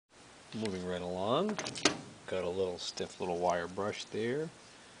Moving right along, got a little stiff little wire brush there.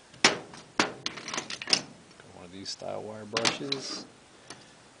 Got one of these style wire brushes.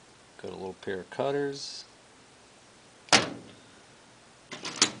 Got a little pair of cutters.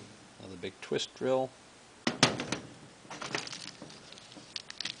 Another big twist drill.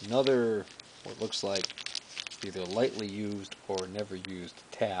 Another, what looks like either lightly used or never used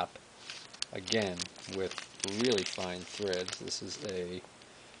tap. Again, with really fine threads. This is a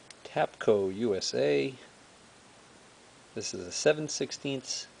Tapco USA. This is a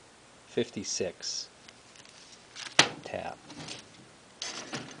 7/16 56 tap.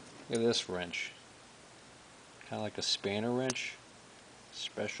 Look at this wrench. Kind of like a spanner wrench.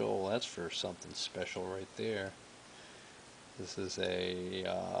 Special, that's for something special right there. This is a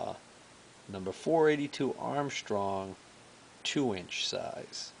number 482 Armstrong 2-inch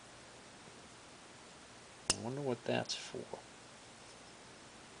size. I wonder what that's for.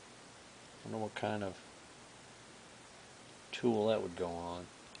 I wonder what kind of tool that would go on.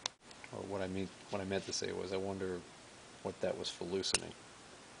 Or what I meant to say was I wonder what that was for loosening.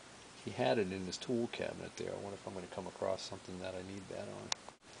 He had it in his tool cabinet there. I wonder if I'm going to come across something that I need that on.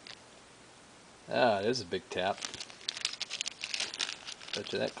 Ah, there's a big tap.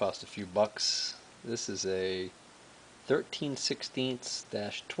 Bet you that cost a few bucks. This is a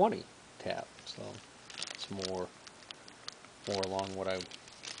 13/16-20 tap, so it's more along what I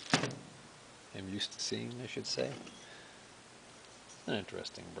am used to seeing, I should say. An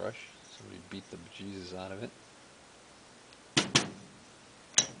interesting brush. Somebody beat the bejesus out of it.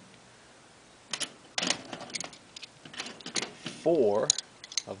 Four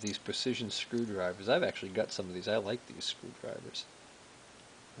of these precision screwdrivers. I've actually got some of these. I like these screwdrivers.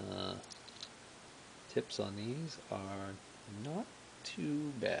 Tips on these are not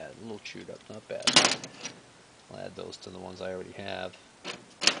too bad. A little chewed up, not bad. I'll add those to the ones I already have.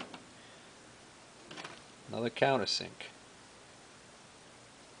 Another countersink.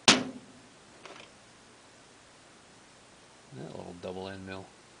 That little double end mill.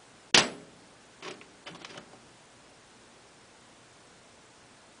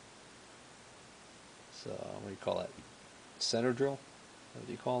 So, what do you call that? Center drill? What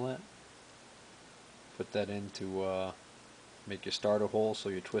do you call that? Put that in to make your starter hole so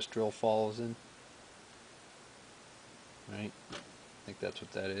your twist drill follows in. Right? I think that's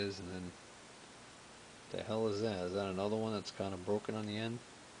what that is. And then, what the hell is that? Is that another one that's kind of broken on the end?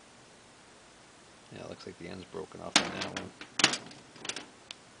 Yeah, it looks like the end's broken off on that one.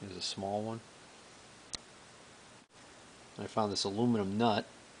 Here's a small one. I found this aluminum nut.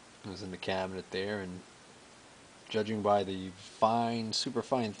 It was in the cabinet there, and judging by the fine, super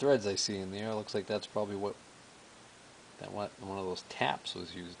fine threads I see in there, it looks like that's probably what one of those taps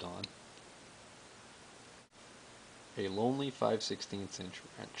was used on. A lonely 5/16 inch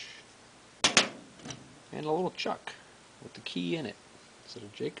wrench. And a little chuck with the key in it. Is it a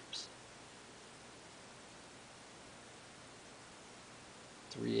Jacobs?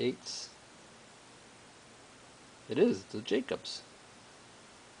 3/8. It is, it's a Jacobs.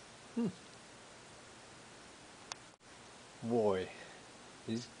 Boy,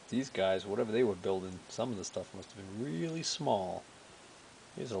 these guys, whatever they were building, some of the stuff must have been really small.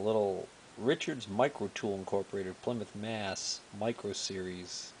 Here's a little Richards Micro Tool Incorporated, Plymouth, Mass. Micro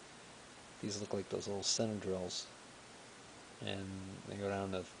Series. These look like those little center drills. And they go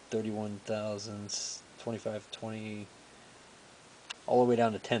down to 31 thousandths, 25, 20, all the way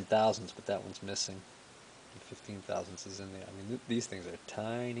down to 10 thousandths, but that one's missing. 15 thousandths is in there. I mean, these things are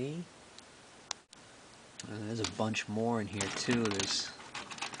tiny. And there's a bunch more in here too.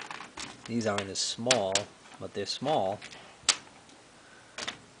 These aren't as small, but they're small.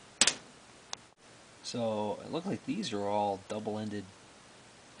 So it looks like these are all double-ended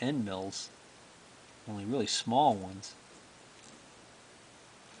end mills, only really small ones.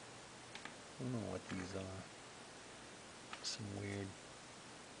 I don't know what these are. Some weird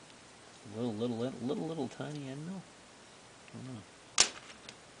little tiny end mill. I don't know.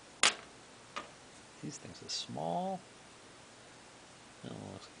 These things are small. Oh,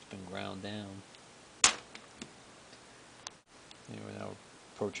 looks like it's been ground down. Anyway, now we're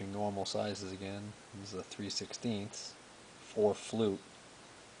approaching normal sizes again. This is a 3/16, 4 flute.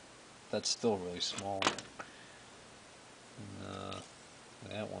 That's still really small. And,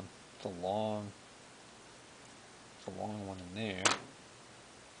 that one, it's a long one in there.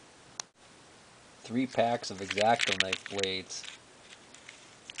 3 packs of X-Acto knife blades.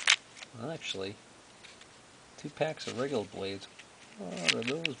 Well, actually, 2 packs of regular blades. What are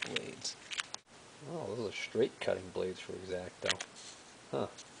those blades? Oh, those are straight cutting blades for X-Acto. Huh.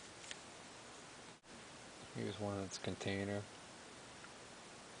 Here's one in its container.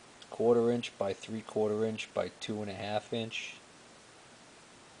 1/4 inch by 3/4 inch by 2.5 inch.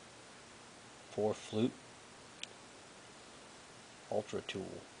 4 flute. Ultra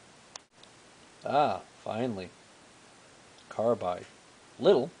tool. Ah, finally. Carbide.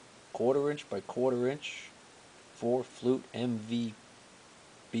 Little, 1/4 inch by 1/4 inch. 4 flute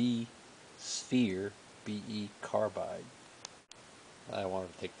MVB sphere BE carbide. I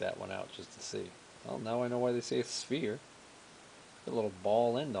wanted to take that one out just to see. Well, now I know why they say sphere. Got a little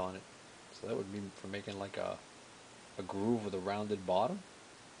ball end on it. So that would be for making like a groove with a rounded bottom.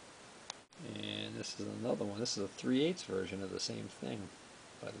 And this is another one. This is a 3/8 version of the same thing.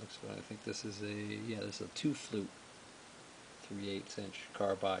 But it looks like I think this is this is a 2 flute 3/8 inch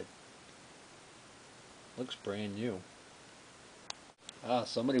carbide. Looks brand new. Ah,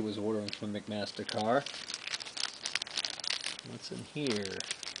 somebody was ordering from McMaster-Carr. What's in here?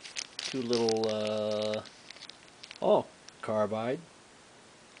 Two little carbide.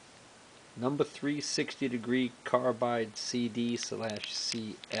 Number 3 60-degree carbide CD/CS.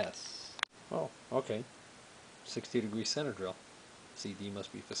 Oh, okay. 60-degree center drill. CD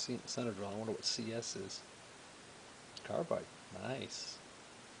must be for center drill. I wonder what CS is. Carbide. Nice.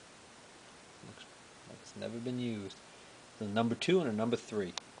 Looks like it's never been used. The number 2 and a number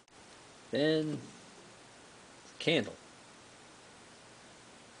 3. Then, candle.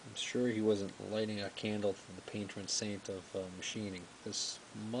 I'm sure he wasn't lighting a candle for the patron saint of machining. This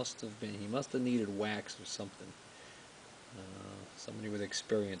must have been, he must have needed wax or something. Somebody with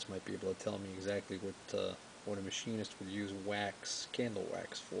experience might be able to tell me exactly what a machinist would use wax, candle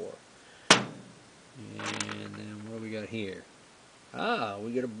wax for. And then what do we got here? Ah,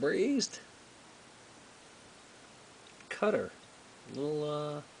 we got a brazed cutter. A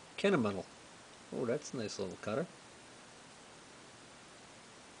little Kennametal. Oh, that's a nice little cutter.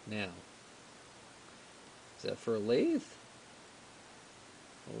 Now, is that for a lathe?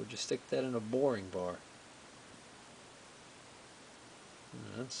 Or would you stick that in a boring bar?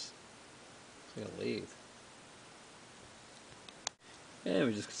 That's like a lathe. And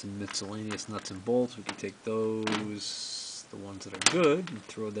we just get some miscellaneous nuts and bolts. We can take those, the ones that are good, and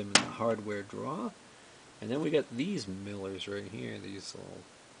throw them in the hardware drawer. And then we got these millers right here, these little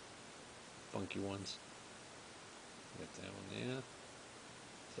funky ones. Got that one there.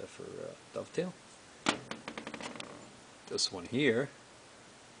 Is that for dovetail? This one here.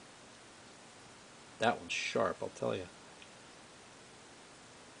 That one's sharp, I'll tell you.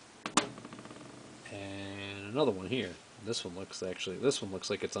 And another one here. This one looks like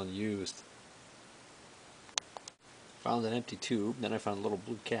it's unused. Found an empty tube, then I found a little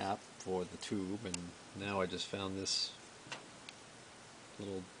blue cap for the tube, and now I just found this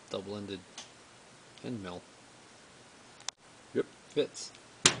little double-ended end mill. Yep, fits.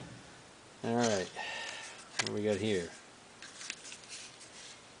 Alright, what do we got here?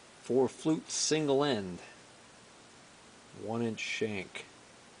 4 flute single end, 1-inch shank,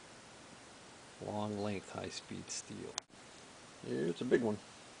 long length, high speed steel. Yeah, it's a big one.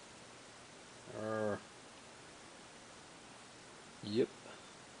 Yep.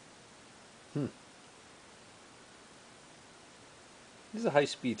 These are high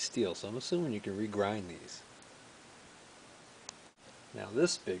speed steel, so I'm assuming you can regrind these. Now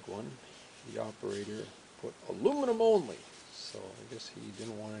this big one, the operator put aluminum only. So I guess he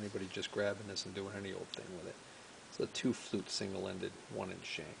didn't want anybody just grabbing this and doing any old thing with it. It's a 2 flute single-ended 1-inch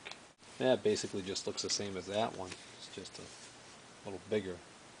shank. That basically just looks the same as that one. It's just a little bigger.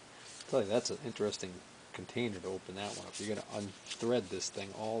 I'll tell you, that's an interesting container to open that one up. You're going to unthread this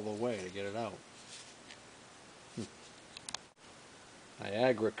thing all the way to get it out.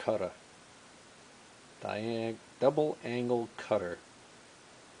 Niagara cutter. Double angle cutter.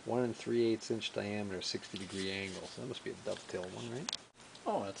 1 3/8 inch diameter, 60-degree angle. So that must be a dovetail one, right?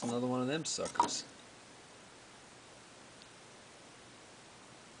 Oh, that's another one of them suckers.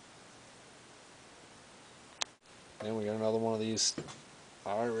 Then we got another one of these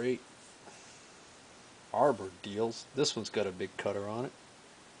R8 Arbor deals. This one's got a big cutter on it.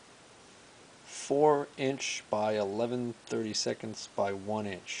 4-inch by 11/32 by 1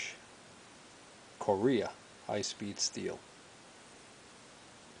 inch. Korea high-speed steel.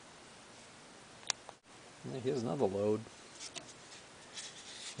 And here's another load.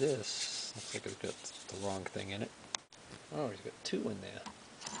 This looks like it's got the wrong thing in it. Oh, he's got 2 in there.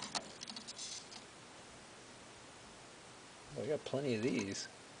 Oh, I got plenty of these.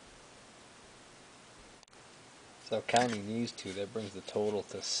 So counting these 2, that brings the total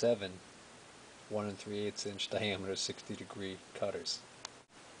to 7 1 3/8 inch diameter 60-degree cutters.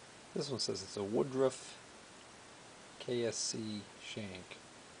 This one says it's a Woodruff KSC shank,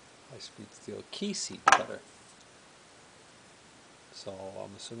 high-speed steel key seat cutter. So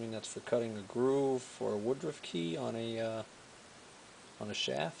I'm assuming that's for cutting a groove for a Woodruff key on a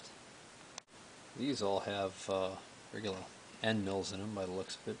shaft. These all have regular end mills in them by the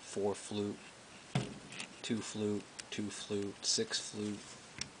looks of it. 4 flute, 2 flute, 2 flute, 6 flute,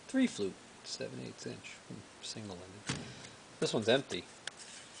 3 flute, 7/8 inch, single ended. This one's empty.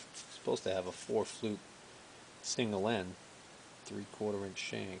 It's supposed to have a 4 flute single end, 3/4 inch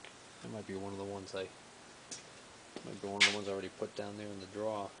shank. That might be one of the ones I already put down there in the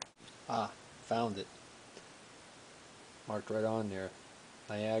drawer. Ah, found it. Marked right on there.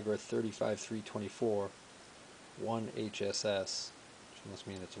 Niagara 35-324, 1 HSS, which must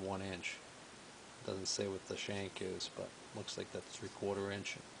mean it's 1 inch. Doesn't say what the shank is, but looks like that's 3/4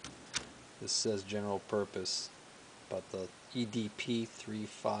 inch. This says general purpose, but the EDP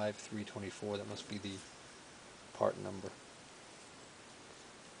 35324, that must be the part number.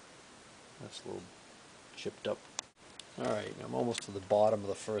 That's a little chipped up. Alright, I'm almost to the bottom of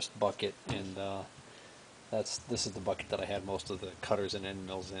the first bucket, and this is the bucket that I had most of the cutters and end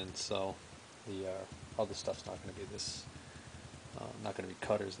mills in, so the other stuff's not going to be this, not going to be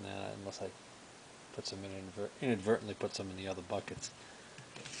cutters and that, unless I put some inadvertently put some in the other buckets.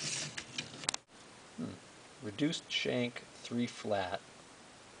 Reduced shank 3 flat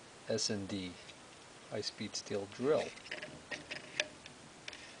S&D high-speed steel drill.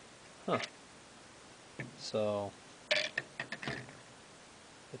 Huh. So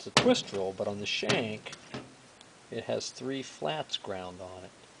it's a twist drill, but on the shank it has 3 flats ground on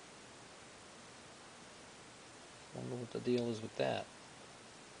it. Wonder what the deal is with that.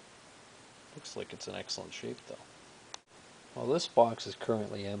 Looks like it's in excellent shape though. Well, this box is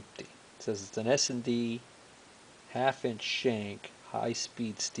currently empty. It says it's an S&D 1/2 inch shank,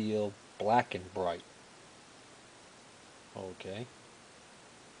 high-speed steel, black and bright. Okay.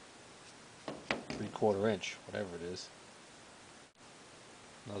 3/4 inch, whatever it is.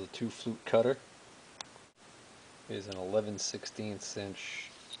 Another 2 flute cutter. Is an 11/16 inch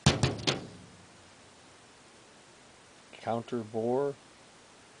counter bore.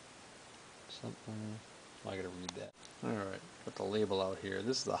 Something. I gotta read that. Alright, got the label out here.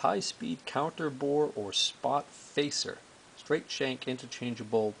 This is the high-speed counter bore or spot facer. Straight shank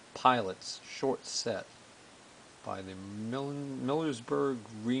interchangeable pilots, short set. By the Millersburg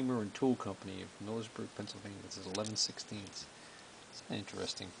Reamer and Tool Company of Millersburg, Pennsylvania. This is 11/16. It's an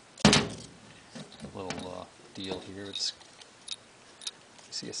interesting little deal here. It's,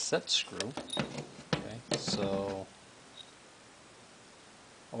 you see a set screw. Okay, so,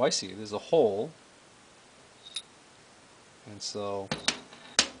 oh, I see. There's a hole, and so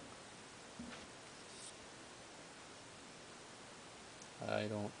I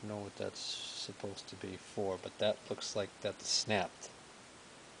don't know what that's supposed to be for, but that looks like that's snapped.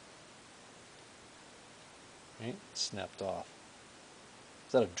 Right? Snapped off.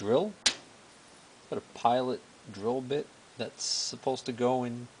 Is that a drill? Is that a pilot drill bit that's supposed to go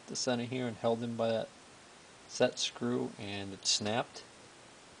in the center here and held in by that set screw, and it snapped?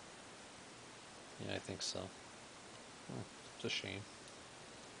 Yeah, I think so. Oh, it's a shame.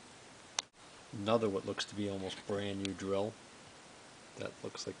 Another what looks to be almost brand new drill. That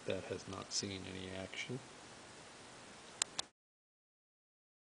looks like that has not seen any action.